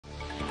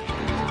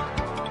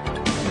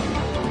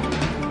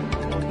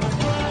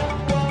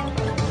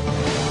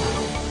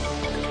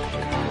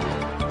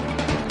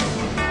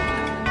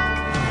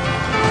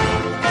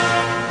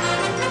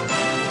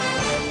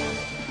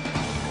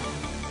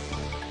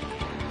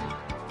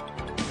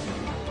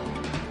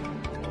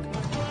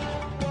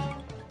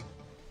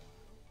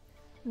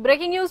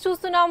Breaking news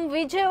చూస్తున్నాం.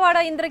 విజయవాడ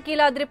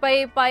ఇంద్రకీలాద్రిపై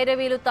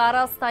పైరవీలు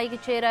తారాస్థాయికి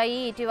చేరాయి.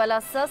 ఇటీవల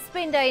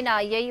సస్పెండ్ అయిన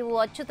ఏఈఓ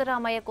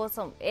అచ్యుతరామయ్య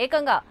కోసం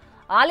ఏకంగా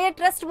ఆలయ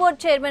ట్రస్ట్ బోర్డు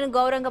చైర్మన్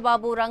గౌరంగ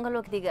బాబు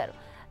రంగంలోకి దిగారు.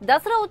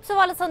 దసరా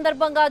ఉత్సవాల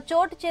సందర్భంగా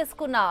చోటు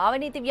చేసుకున్న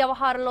అవినీతి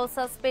వ్యవహారంలో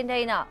సస్పెండ్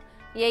అయిన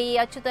ఏఈ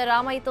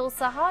అచ్యుతరామయ్యతో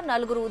సహా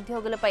 4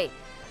 ఉద్యోగులపై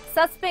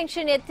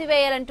సస్పెన్షన్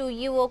ఎత్తివేయాలంటూ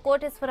ఈఓ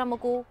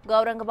కోటేశ్వరమ్మకు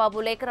గౌరంగ బాబు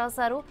లేఖ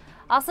రాశారు.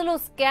 అసలు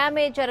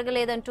స్కామే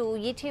జరగలేదంటూ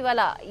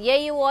ఇటీవల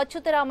ఏఈఓ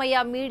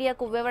అచ్యుతరామయ్య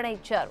మీడియాకు వివరణ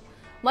ఇచ్చారు.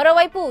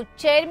 మరోవైపు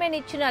చైర్మన్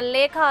ఇచ్చిన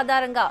లేఖ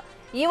ఆధారంగా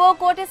ఈఓ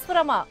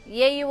కోటేశ్వరమ్మ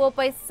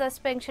ఏఈఓపై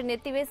సస్పెన్షన్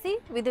ఎత్తివేసి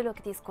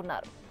విధులోకి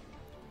తీసుకున్నారు.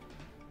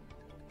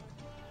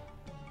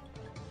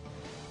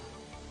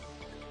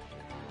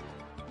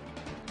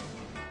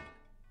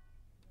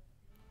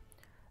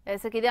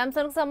 ఇదే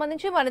అంశానికి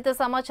సంబంధించి మరింత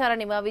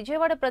సమాచారాన్ని మా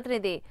విజయవాడ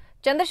ప్రతినిధి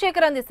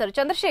చంద్రశేఖర్ అందిస్తారు.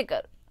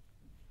 చంద్రశేఖర్.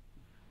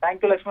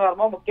 Thank you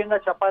Lakshmi Varma. ముఖ్యంగా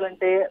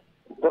చెప్పాలంటే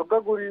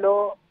దుర్గగుడిలో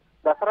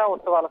దసరా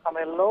ఉత్సవాల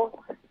సమయంలో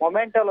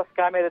మొమెంటోలో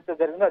స్కామ్ ఏదైతే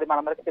జరిగిందో అది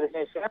మనందరికీ తెలిసిన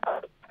విషయం.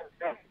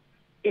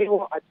 ఈఓ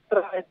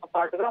అచ్యుతరామయ్యతో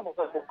పాటుగా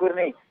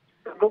ముగ్గురిని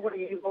దుర్గగుడి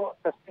ఈఓ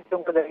సస్పెండ్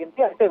చేయడం కూడా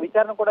జరిగింది. అయితే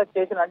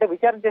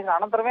విచారణ చేసిన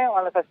అనంతరమే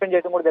వాళ్ళని సస్పెండ్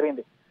చేయడం కూడా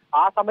జరిగింది.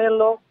 ఆ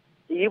సమయంలో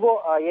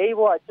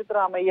ఏఈఓ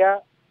అచ్యుతరామయ్య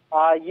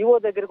ఈఓ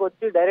దగ్గరికి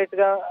వచ్చి డైరెక్ట్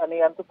గా నీ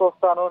ఎంత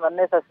చూస్తాను,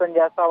 నన్నే సస్పెండ్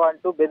చేస్తావా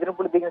అంటూ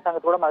బెదిరింపులు దిగిన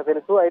సంగతి కూడా మనకు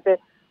తెలుసు. అయితే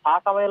ఆ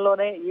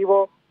సమయంలోనే ఈఓ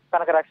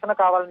తనకు రక్షణ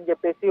కావాలని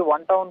చెప్పేసి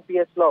 1 టౌన్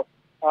పిఎస్ లో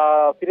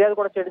ఫిర్యాదు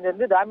కూడా చేయడం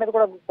జరిగింది. దాని మీద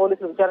కూడా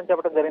పోలీసులు విచారణ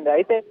చేపట్టడం జరిగింది.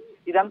 అయితే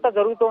ఇదంతా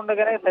జరుగుతూ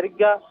ఉండగానే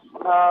సరిగ్గా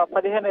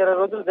 15-20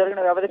 రోజులు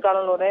జరిగిన వ్యవధి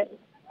కాలంలోనే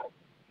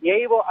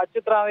ఏఈఓ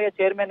అచ్యుతరామయ్య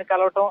చైర్మన్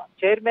కలవటం,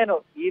 చైర్మన్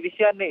ఈ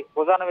విషయాన్ని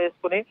భుజాన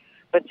వేసుకుని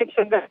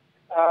ప్రత్యక్షంగా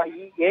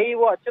ఈ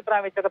ఏఈఓ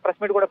అచ్యుతరామయ్య చేత ప్రెస్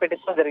మీట్ కూడా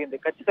పెట్టించడం జరిగింది.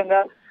 ఖచ్చితంగా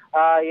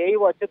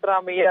ఏఈఓ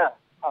అచ్యుతరామయ్య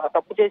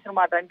తప్పు చేసిన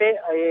మాట, అంటే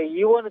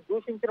ఈఓను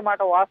దూషించిన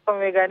మాట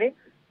వాస్తవమే గాని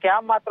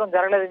స్కామ్ మాత్రం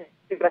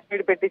జరగలేదని ప్రెస్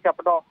మీట్ పెట్టి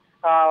చెప్పడం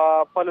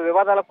పలు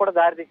వివాదాలకు కూడా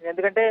దారితీసింది.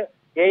 ఎందుకంటే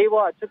ఏఈఓ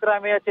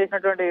అచ్యుతరామయ్య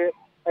చేసినటువంటి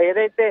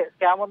ఏదైతే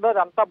స్కామ్ ఉందో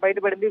అదంతా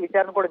బయటపడింది,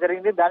 విచారణ కూడా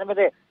జరిగింది. దాని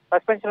మీదే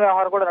సస్పెన్షన్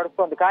వ్యవహారం కూడా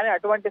నడుస్తోంది. కానీ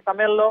అటువంటి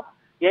సమయంలో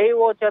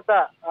ఏఈఓ చేత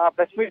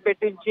ప్రెస్ మీట్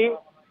పెట్టించి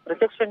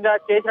ప్రత్యక్షంగా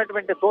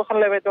చేసినటువంటి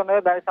దోషణలు ఏవైతే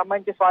ఉన్నాయో దానికి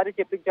సంబంధించి సారీ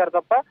చెప్పించారు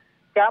తప్ప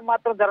స్కామ్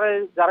మాత్రం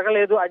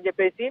జరగలేదు అని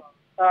చెప్పేసి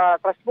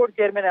trust board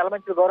chairman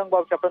Elamanchi Gauranga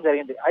బాబు చెప్పడం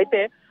జరిగింది. అయితే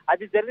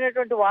అది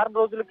జరిగినటువంటి వారం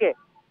రోజులకే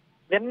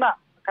నిన్న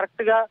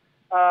కరెక్ట్ గా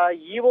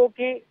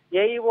ఈఓకి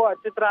ఏఈఓ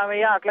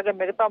అచ్యుతరామయ్య అట్లాగే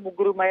మిగతా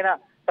ముగ్గురుమైన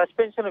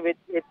సస్పెన్షన్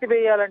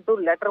ఎత్తివేయాలంటూ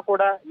లెటర్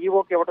కూడా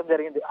ఈఓకి ఇవ్వడం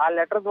జరిగింది. ఆ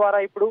లెటర్ ద్వారా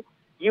ఇప్పుడు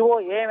ఈఓ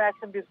ఏం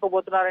యాక్షన్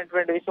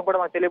తీసుకోబోతున్నారనేటువంటి విషయం కూడా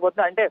మనకు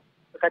తెలియబోతుంది. అంటే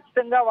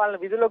ఖచ్చితంగా వాళ్ళని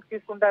విధుల్లోకి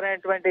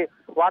తీసుకుంటారనేటువంటి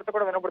వార్త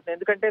కూడా వినబడుతుంది.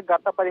 ఎందుకంటే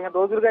గత 15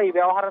 రోజులుగా ఈ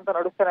వ్యవహారం అంతా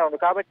నడుస్తూనే ఉంది.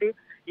 కాబట్టి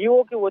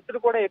ఈఓకి ఒత్తిడి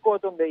కూడా ఎక్కువ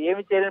అవుతుంది,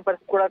 ఏమి చేయలేని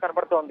పరిస్థితి కూడా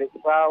కనపడుతోంది.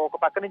 ఒక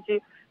పక్క నుంచి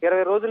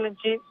 20 రోజుల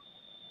నుంచి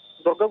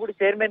దుర్గగుడి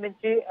చైర్మన్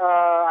నుంచి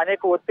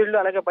అనేక ఒత్తిళ్లు,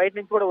 అలాగే బయట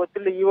నుంచి కూడా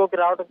ఒత్తిళ్లు ఈఓకి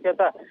రావడం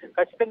చేత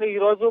ఖచ్చితంగా ఈ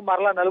రోజు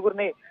మరలా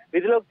 4గురిని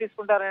విధిలోకి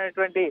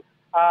తీసుకుంటారనేటువంటి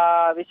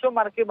విషయం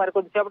మనకి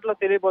మరికొద్ది సేపట్లో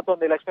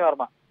తెలియబోతోంది.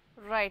 Lakshmi Varma.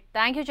 Right,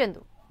 thank you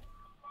Chandu.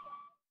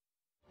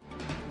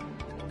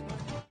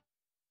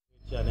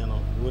 నేను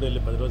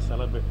ఊరెళ్ళి 10 రోజులు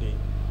సెలవు పెట్టి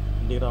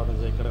ఇంటికి రావడం,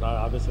 ఇక్కడ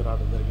ఆఫీస్కి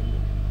రావడం జరిగింది.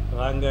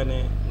 రాగానే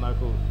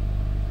నాకు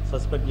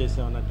సస్పెండ్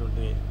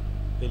చేసామన్నటువంటి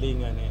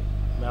తెలియగానే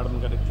మేడం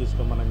గారికి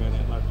తీసుకోమనగానే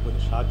నాకు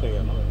కొంచెం షాక్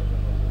అయ్యాను.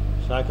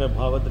 షాక్ అయ్యే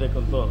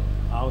భావోద్రేకంతో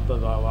ఆమెతో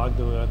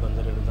వాగ్వివాదం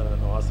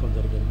జరగడం వాస్తవం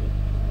జరిగింది.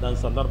 దాని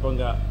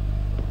సందర్భంగా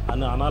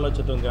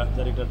అనాలోచితంగా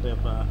జరిగినట్టు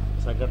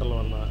సంఘటనల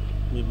వల్ల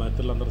మీ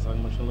మిత్రులందరూ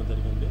సమక్షంలో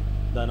జరిగింది.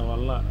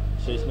 దానివల్ల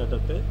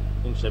చేసినట్టయితే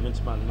నేను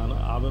క్షమించమంటున్నాను.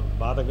 ఆమె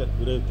బాధగా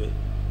గురైతే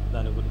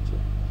దాని గురించి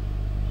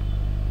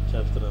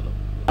చెప్తున్నాను.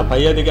 పై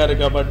అధికారి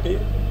కాబట్టి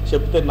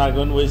చెప్తే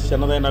నాకు వయసు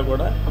చిన్నదైనా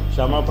కూడా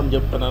క్షమాపణ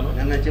చెప్తున్నాను.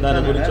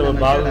 దాని గురించి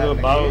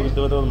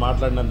బాగా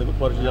మాట్లాడినందుకు,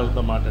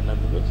 పరిచయాలతో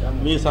మాట్లాడినందుకు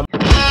మీ